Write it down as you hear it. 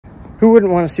who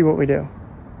wouldn't want to see what we do?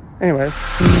 Anyways.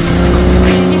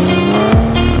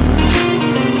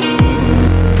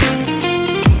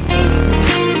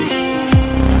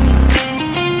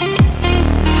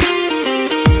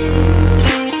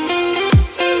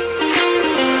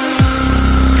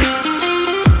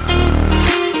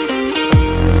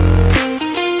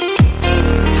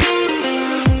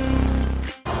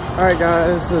 Alright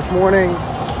guys, this morning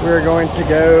we're going to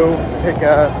go pick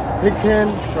up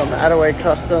Pigpen from Attaway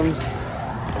Customs.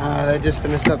 They just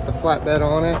finished up the flatbed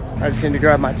on it. I just need to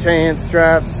grab my chain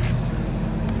straps,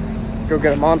 go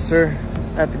get a Monster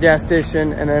at the gas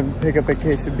station, and then pick up a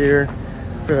case of beer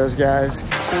for those guys.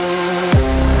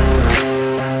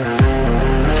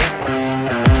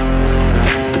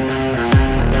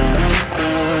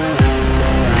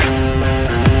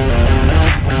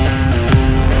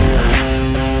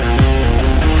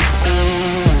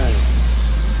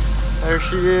 There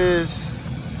she is.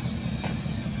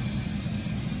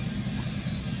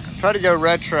 Try to go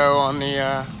retro on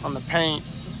the paint.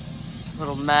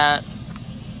 Little matte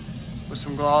with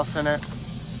some gloss in it.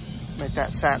 Make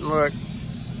that satin look.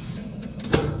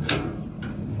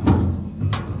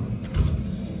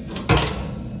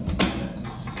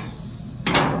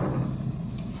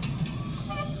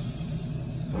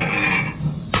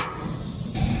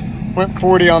 Went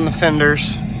 40 on the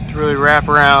fenders to really wrap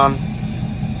around.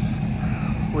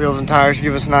 Wheels and tires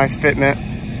give us a nice fitment,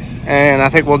 and I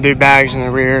think we'll do bags in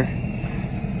the rear.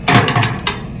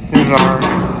 Here's our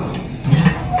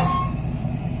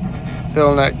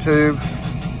fill neck tube.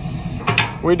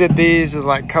 We did these as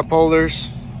like cup holders.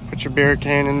 Put your beer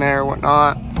can in there,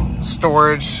 whatnot.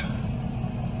 Storage.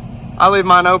 I leave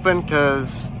mine open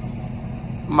because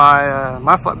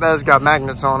my flatbed's got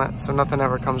magnets on it, so nothing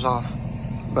ever comes off.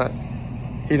 But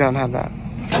he doesn't have that.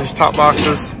 These top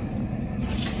boxes.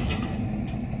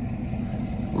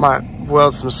 Might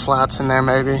weld some slats in there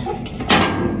maybe.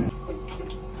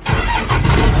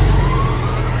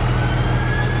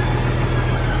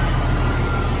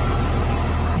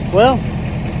 Well,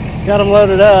 got them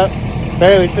loaded up.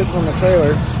 Barely fits on the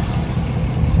trailer.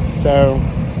 So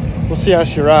we'll see how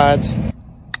she rides.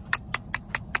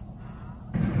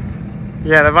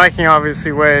 Yeah, the Viking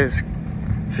obviously weighs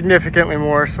significantly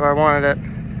more, so I wanted it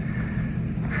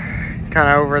kind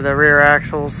of over the rear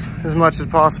axles as much as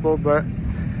possible, but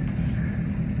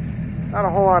not a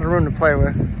whole lot of room to play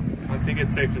with. I think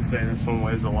it's safe to say this one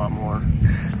weighs a lot more.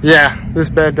 Yeah, this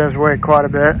bed does weigh quite a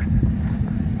bit.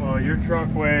 Well, your truck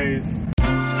weighs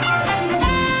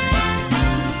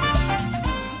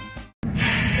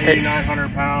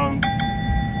 8,900 pounds.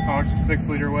 How much does 6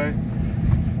 liter weigh?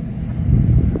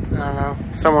 I don't know,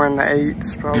 somewhere in the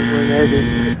 8s probably, maybe.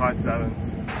 It's high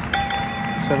 7s.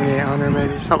 7,800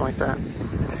 maybe, something like that.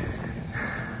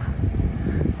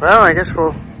 Well, I guess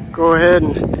we'll go ahead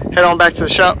and head on back to the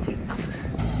shop.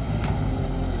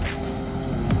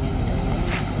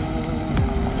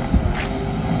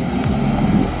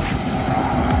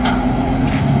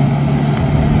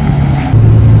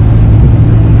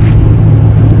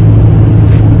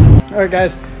 All right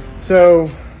guys, so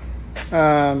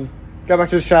got back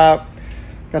to the shop,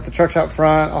 got the trucks out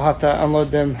front. I'll have to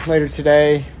unload them later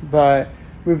today, but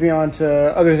moving on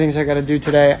to other things I got to do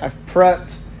today. I've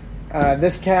prepped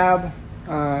this cab.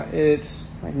 It's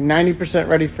like 90%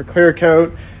 ready for clear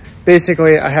coat.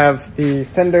 Basically, I have the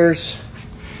fenders,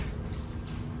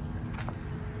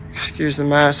 excuse the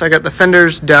mess. I got the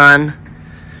fenders done,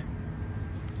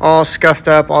 all scuffed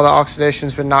up, all the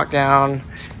oxidation's been knocked down,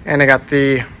 and I got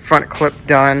the front clip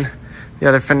done. The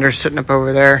other fender's sitting up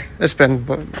over there. It's been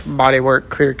body work,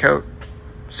 clear coat,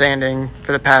 sanding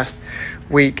for the past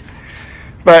week.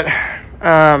 But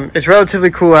it's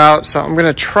relatively cool out, so I'm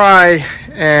gonna try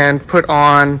and put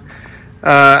on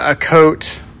a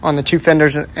coat on the two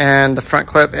fenders and the front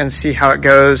clip and see how it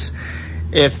goes.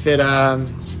 If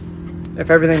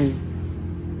everything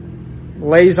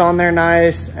lays on there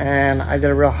nice and I get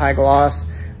a real high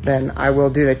gloss, then I will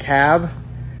do the cab.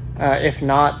 If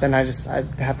not, then I'd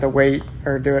have to wait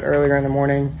or do it earlier in the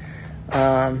morning,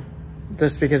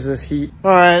 just because of this heat. All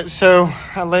right, so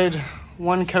I laid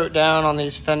one coat down on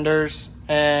these fenders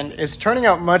and it's turning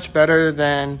out much better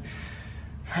than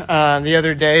the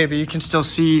other day, but you can still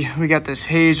see we got this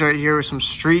haze right here with some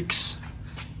streaks,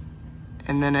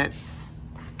 and then it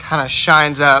kind of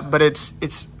shines up, but it's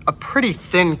a pretty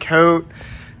thin coat.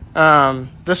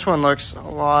 This one looks a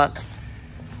lot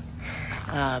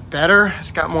better.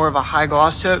 It's got more of a high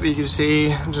gloss to it, but you can see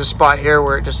there's a spot here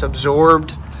where it just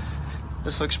absorbed.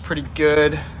 This looks pretty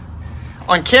good.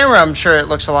 On camera, I'm sure it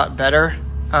looks a lot better,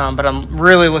 but I'm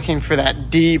really looking for that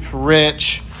deep,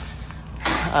 rich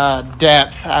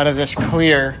depth out of this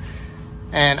clear.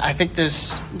 And I think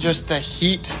this, just the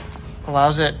heat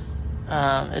allows it,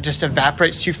 it just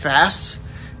evaporates too fast.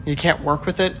 You can't work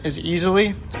with it as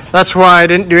easily. That's why I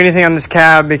didn't do anything on this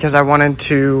cab, because I wanted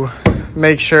to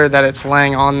make sure that it's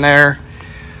laying on there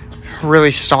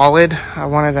really solid. I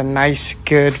wanted a nice,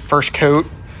 good first coat.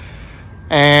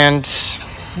 And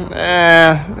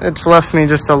it's left me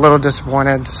just a little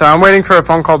disappointed. So I'm waiting for a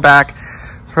phone call back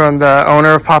from the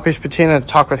owner of Poppy's Patina to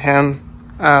talk with him.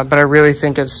 But I really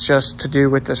think it's just to do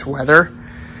with this weather,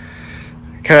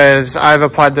 because I've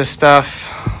applied this stuff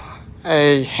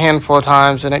a handful of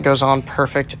times and it goes on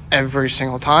perfect every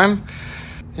single time.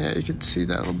 Yeah, you can see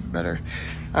that a little bit better.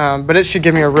 But it should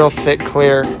give me a real thick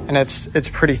clear, and it's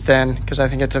pretty thin because I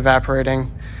think it's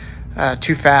evaporating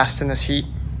too fast in this heat.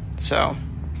 So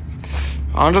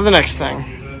on to the next thing.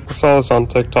 I saw this on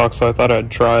TikTok, so I thought I'd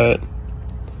try it.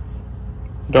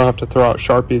 You don't have to throw out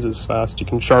Sharpies as fast. You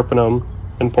can sharpen them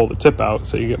and pull the tip out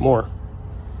so you get more.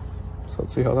 So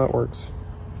let's see how that works.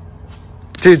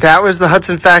 Dude, that was the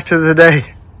Hudson fact of the day.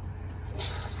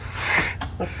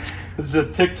 This is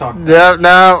a TikTok. Yep,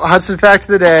 no, Hudson fact of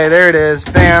the day. There it is.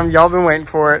 Bam, y'all been waiting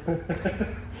for it.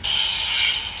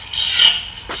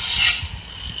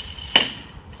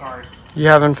 Sorry. You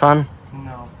having fun?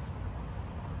 No.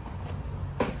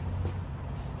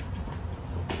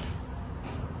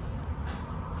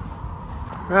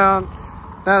 Well,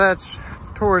 now that's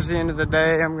towards the end of the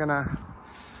day, I'm gonna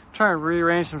try and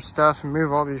rearrange some stuff and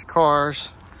move all these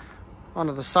cars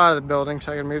onto the side of the building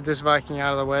so I can move this Viking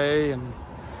out of the way and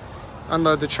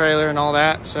unload the trailer and all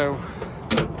that. So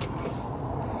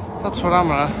that's what I'm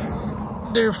gonna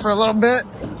do for a little bit.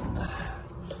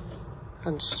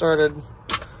 Hadn't started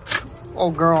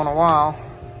old girl in a while.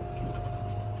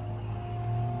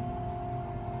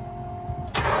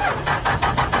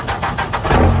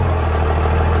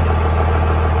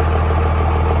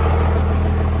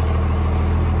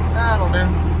 That'll do.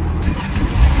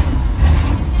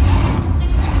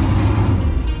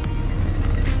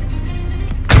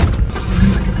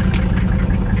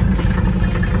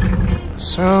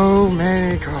 So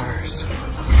many cars.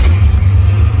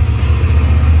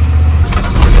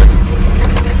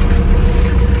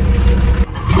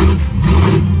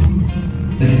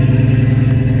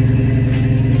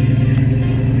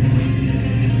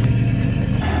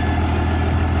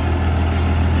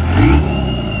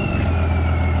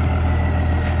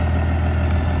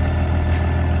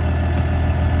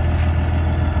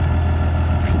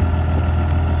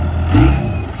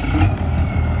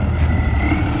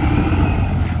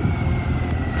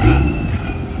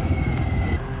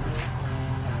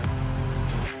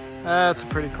 That's a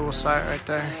pretty cool sight right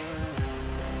there.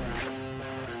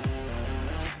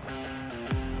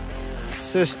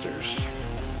 Sisters.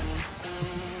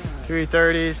 2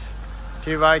 E30s,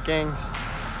 2 Vikings,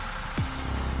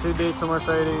 2 diesel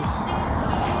Mercedes,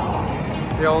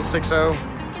 the old 6.0,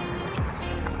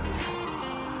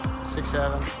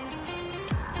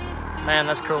 6.7. Man,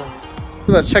 that's cool.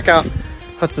 Let's check out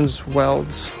Hudson's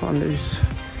welds on these,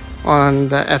 on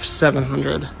the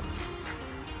F700.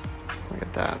 Look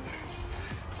at that.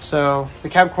 So the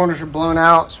cab corners are blown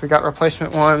out, so we got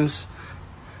replacement ones.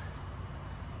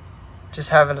 Just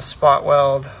having to spot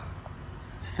weld,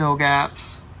 fill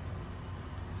gaps.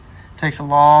 Takes a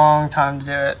long time to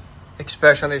do it,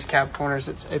 especially on these cab corners.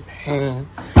 It's a pain.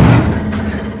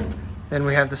 Then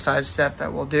we have the side step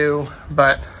that we'll do,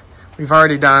 but we've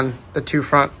already done the 2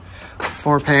 front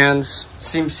floor pans,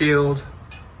 seam sealed.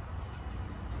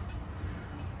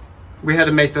 We had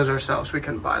to make those ourselves. We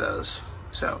couldn't buy those.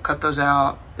 So cut those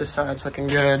out. This side's looking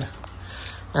good.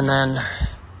 And then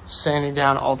sanding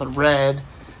down all the red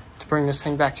to bring this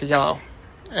thing back to yellow.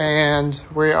 And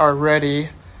we are ready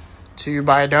to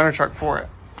buy a donor truck for it.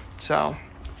 So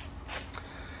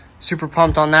super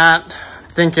pumped on that.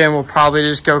 Thinking we'll probably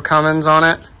just go Cummins on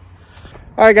it.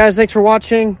 All right, guys, thanks for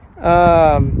watching.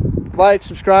 Like,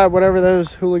 subscribe, whatever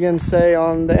those hooligans say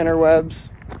on the interwebs.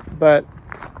 But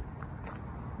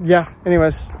yeah,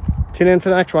 anyways, tune in for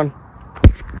the next one.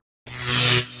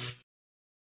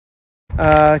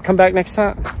 Come back next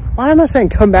time. Why am I saying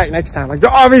come back next time? Like,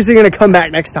 they're obviously going to come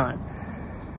back next time.